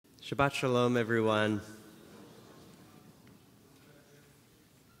Shabbat Shalom, everyone.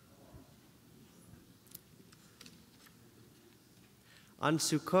 On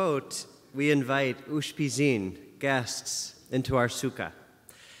Sukkot, we invite ushpizin, guests, into our sukkah,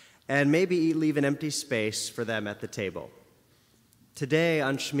 and maybe leave an empty space for them at the table. Today,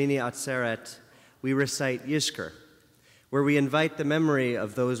 on Shemini Atzeret, we recite Yizkor, where we invite the memory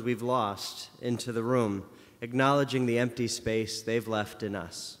of those we've lost into the room, acknowledging the empty space they've left in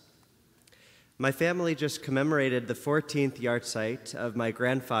us. My family just commemorated the 14th yahrzeit of my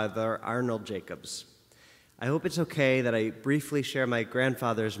grandfather, Arnold Jacobs. I hope it's okay that I briefly share my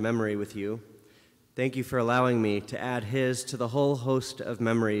grandfather's memory with you. Thank you for allowing me to add his to the whole host of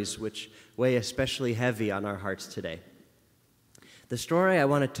memories which weigh especially heavy on our hearts today. The story I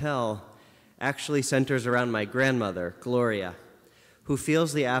want to tell actually centers around my grandmother, Gloria, who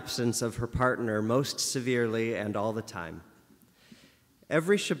feels the absence of her partner most severely and all the time.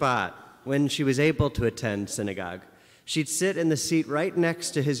 Every Shabbat, when she was able to attend synagogue, she'd sit in the seat right next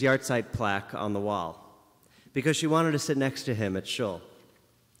to his yahrzeit plaque on the wall, because she wanted to sit next to him at shul.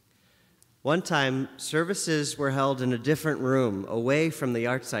 One time, services were held in a different room, away from the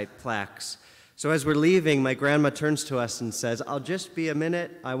yahrzeit plaques. So as we're leaving, my grandma turns to us and says, "I'll just be a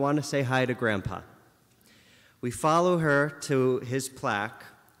minute, I want to say hi to Grandpa." We follow her to his plaque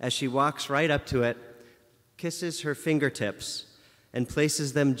as she walks right up to it, kisses her fingertips, and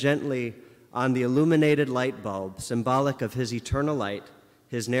places them gently on the illuminated light bulb, symbolic of his eternal light,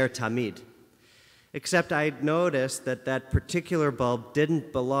 his Ner Tamid. Except I'd noticed that that particular bulb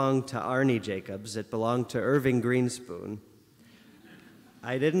didn't belong to Arnie Jacobs, it belonged to Irving Greenspoon.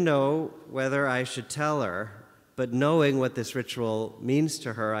 I didn't know whether I should tell her, but knowing what this ritual means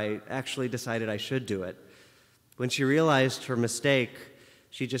to her, I actually decided I should do it. When she realized her mistake,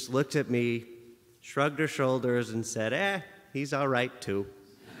 she just looked at me, shrugged her shoulders, and said, he's all right too.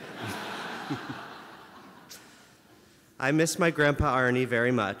 I miss my Grandpa Arnie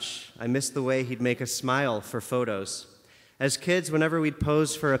very much. I miss the way he'd make us smile for photos. As kids, whenever we'd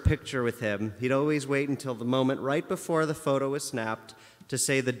pose for a picture with him, he'd always wait until the moment right before the photo was snapped to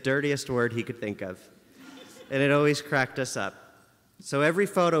say the dirtiest word he could think of. And it always cracked us up. So every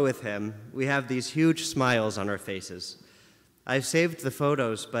photo with him, we have these huge smiles on our faces. I've saved the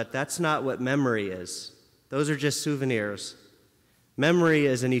photos, but that's not what memory is. Those are just souvenirs. Memory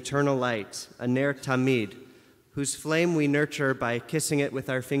is an eternal light, a Ner Tamid, whose flame we nurture by kissing it with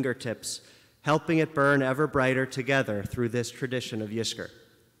our fingertips, helping it burn ever brighter together through this tradition of Yizkor.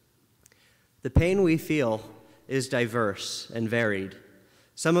 The pain we feel is diverse and varied.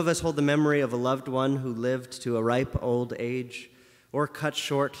 Some of us hold the memory of a loved one who lived to a ripe old age or cut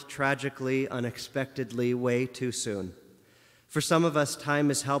short tragically, unexpectedly, way too soon. For some of us, time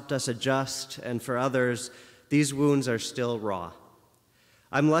has helped us adjust, and for others, these wounds are still raw.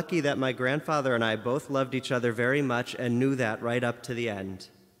 I'm lucky that my grandfather and I both loved each other very much and knew that right up to the end.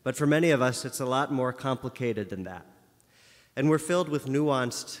 But for many of us, it's a lot more complicated than that. And we're filled with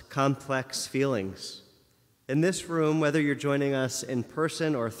nuanced, complex feelings. In this room, whether you're joining us in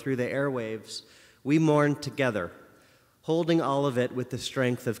person or through the airwaves, we mourn together, holding all of it with the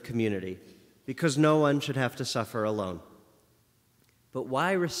strength of community, because no one should have to suffer alone. But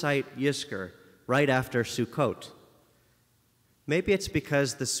why recite Yizkor right after Sukkot? Maybe it's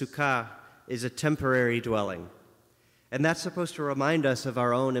because the sukkah is a temporary dwelling, and that's supposed to remind us of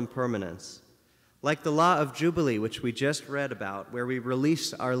our own impermanence. Like the law of Jubilee, which we just read about, where we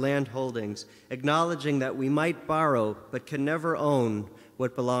release our land holdings, acknowledging that we might borrow but can never own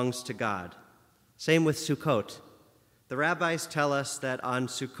what belongs to God. Same with Sukkot. The rabbis tell us that on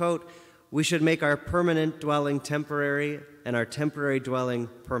Sukkot, we should make our permanent dwelling temporary and our temporary dwelling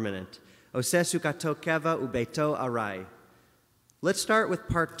permanent. Oseh sukkato keva ubeito arai. Let's start with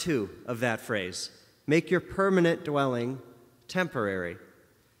part 2 of that phrase. Make your permanent dwelling temporary.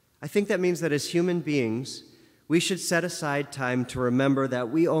 I think that means that as human beings, we should set aside time to remember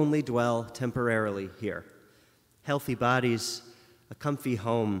that we only dwell temporarily here. Healthy bodies, a comfy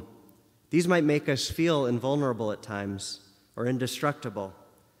home. These might make us feel invulnerable at times or indestructible.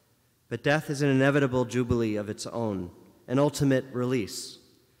 But death is an inevitable jubilee of its own, an ultimate release.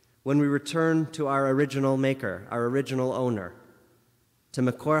 When we return to our original maker, our original owner, to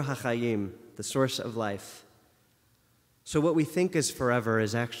Makor HaChayim, the source of life. So what we think is forever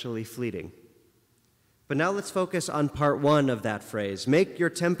is actually fleeting. But now let's focus on part 1 of that phrase. Make your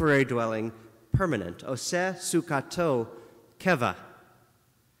temporary dwelling permanent. Oseh sukkato keva.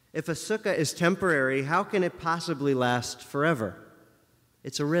 If a sukkah is temporary, how can it possibly last forever?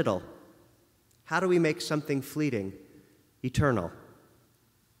 It's a riddle. How do we make something fleeting eternal?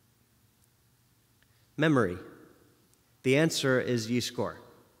 Memory. The answer is Yizkor.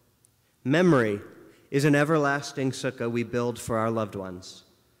 Memory is an everlasting sukkah we build for our loved ones.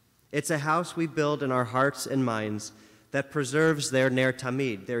 It's a house we build in our hearts and minds that preserves their ner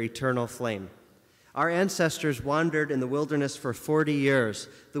tamid, their eternal flame. Our ancestors wandered in the wilderness for 40 years.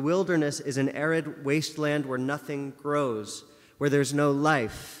 The wilderness is an arid wasteland where nothing grows, where there's no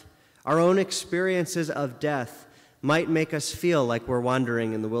life. Our own experiences of death might make us feel like we're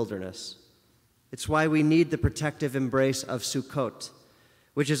wandering in the wilderness. It's why we need the protective embrace of Sukkot,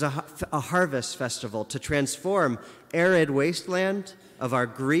 which is a harvest festival to transform arid wasteland of our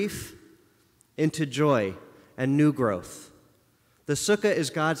grief into joy and new growth. The sukkah is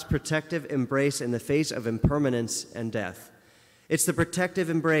God's protective embrace in the face of impermanence and death. It's the protective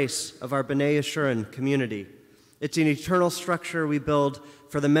embrace of our B'nai Yeshurun community. It's an eternal structure we build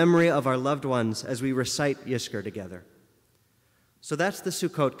for the memory of our loved ones as we recite Yizkor together. So that's the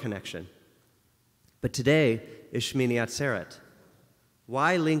Sukkot connection. But today is Shemini Atzeret.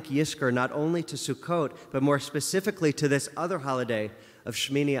 Why link Yizkor not only to Sukkot, but more specifically to this other holiday of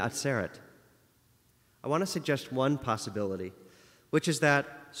Shemini Atzeret? I want to suggest one possibility, which is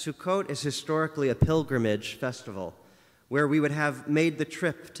that Sukkot is historically a pilgrimage festival where we would have made the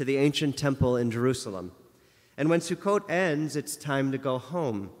trip to the ancient temple in Jerusalem. And when Sukkot ends, it's time to go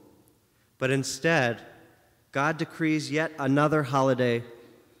home. But instead, God decrees yet another holiday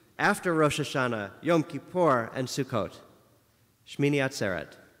after Rosh Hashanah, Yom Kippur, and Sukkot, Shemini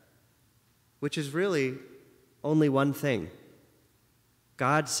Atzeret, which is really only one thing.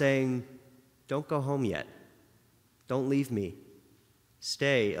 God saying, don't go home yet. Don't leave me.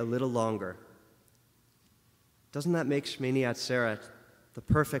 Stay a little longer. Doesn't that make Shemini Atzeret the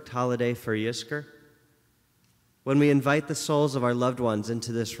perfect holiday for Yizkor? When we invite the souls of our loved ones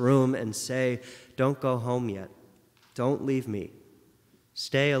into this room and say, don't go home yet. Don't leave me.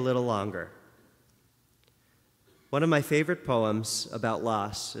 Stay a little longer. One of my favorite poems about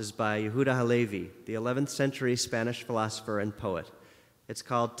loss is by Yehuda Halevi, the 11th century Spanish philosopher and poet. It's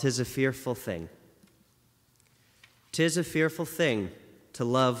called "'Tis a Fearful Thing." "'Tis a fearful thing to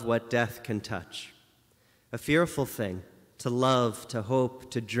love what death can touch. A fearful thing to love, to hope,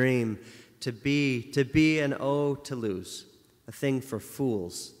 to dream, to be, and oh, to lose. A thing for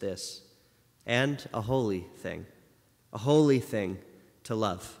fools, this, and a holy thing to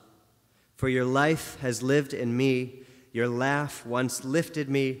love. For your life has lived in me, your laugh once lifted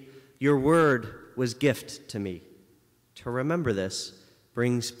me, your word was gift to me. To remember this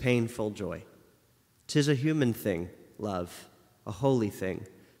brings painful joy. 'Tis a human thing, love, a holy thing,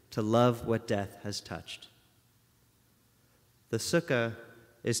 to love what death has touched." The sukkah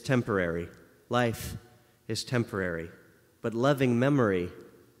is temporary. Life is temporary. But loving memory,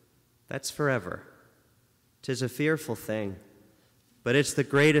 that's forever. 'Tis a fearful thing, but it's the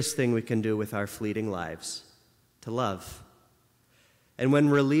greatest thing we can do with our fleeting lives, to love. And when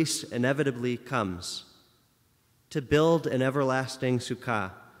release inevitably comes, to build an everlasting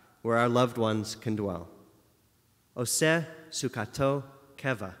sukkah where our loved ones can dwell. Oseh sukkato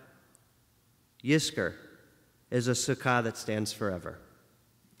keva. Yizkor is a sukkah that stands forever.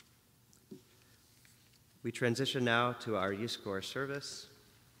 We transition now to our Yizkor service.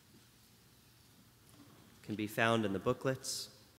 It can be found in the booklets.